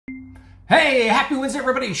Hey, happy Wednesday,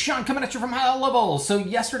 everybody. Sean coming at you from High Level. So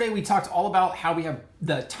yesterday we talked all about how we have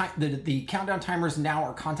the countdown timers now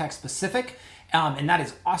are contact specific, and that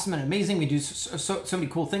is awesome and amazing. We do so many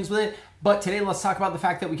cool things with it. But today let's talk about the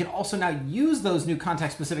fact that we can also now use those new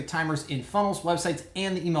contact specific timers in funnels, websites,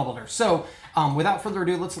 and the email builder. So without further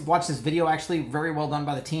ado, let's watch this video. Actually, very well done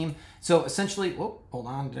by the team. So essentially, whoa, hold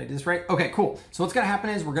on, did I do this right? Okay, cool. So what's gonna happen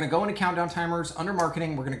is we're gonna go into countdown timers under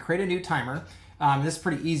marketing. We're gonna create a new timer. This is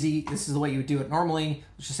pretty easy. This is the way you would do it normally.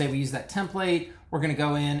 Let's just say we use that template. We're gonna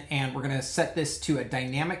go in and we're gonna set this to a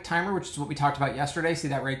dynamic timer, which is what we talked about yesterday. See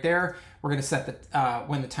that right there? We're gonna set the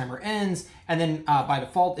when the timer ends, and then by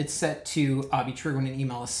default, it's set to be triggered when an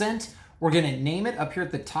email is sent. We're gonna name it up here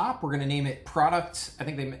at the top. We're gonna name it product, I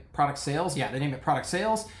think they product sales. Yeah, they name it product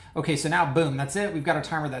sales. Okay, so now boom, that's it. We've got our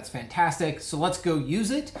timer, that's fantastic. So let's go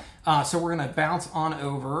use it. So we're gonna bounce on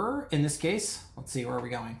over, in this case, let's see, where are we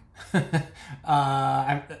going?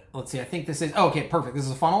 Let's see, I think this is, oh, okay, perfect. This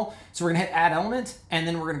is a funnel. So we're gonna hit add element, and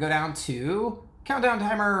then we're gonna go down to countdown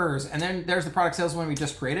timers. And then there's the product sales one we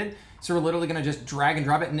just created. So we're literally gonna just drag and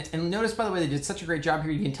drop it. And notice, by the way, they did such a great job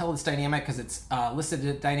here. You can tell it's dynamic because it's listed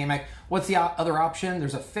as dynamic. What's the other option?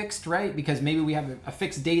 There's a fixed, right? Because maybe we have a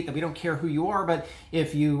fixed date that we don't care who you are, but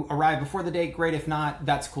if you arrive before the date, great. If not,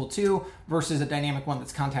 that's cool too, versus a dynamic one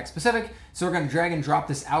that's contact specific. So we're gonna drag and drop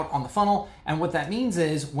this out on the funnel. And what that means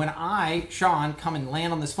is when I, Sean, come and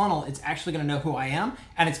land on this funnel, it's actually gonna know who I am,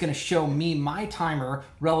 and it's gonna show me my timer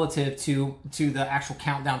relative to the actual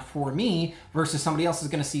countdown for me, versus somebody else is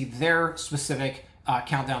gonna see their specific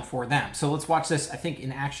countdown for them. So let's watch this, I think,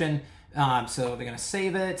 in action. So they're gonna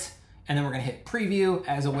save it, and then we're gonna hit preview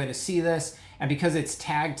as a way to see this. And because it's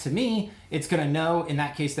tagged to me, it's gonna know in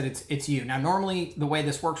that case that it's you. Now, normally the way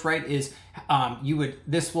this works, right, is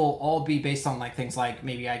this will all be based on like things like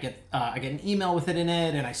maybe I get an email with it in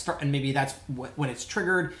it, and maybe that's when it's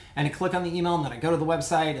triggered, and I click on the email, and then I go to the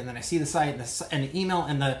website, and then I see the site, and the email,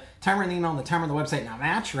 and the timer in the email, and the timer on the website now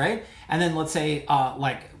match, right? And then let's say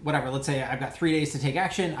let's say I've got 3 days to take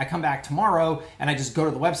action. I come back tomorrow, and I just go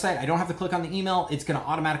to the website. I don't have to click on the email. It's gonna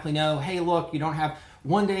automatically know, hey, look, you don't have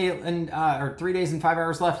 1 day and or 3 days and 5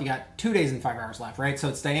 hours left. You got 2 days and 5 hours left, right? So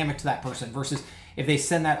it's dynamic to that person, versus if they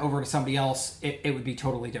send that over to somebody else, it would be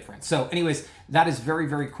totally different. So anyways, that is very,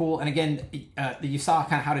 very cool. And again, you saw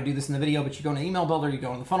kind of how to do this in the video, but you go in the email builder, you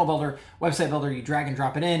go in the funnel builder, website builder, you drag and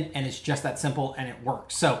drop it in, and it's just that simple, and it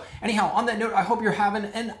works. So anyhow, on that note, I hope you're having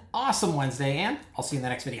an awesome Wednesday, and I'll see you in the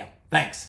next video. Thanks.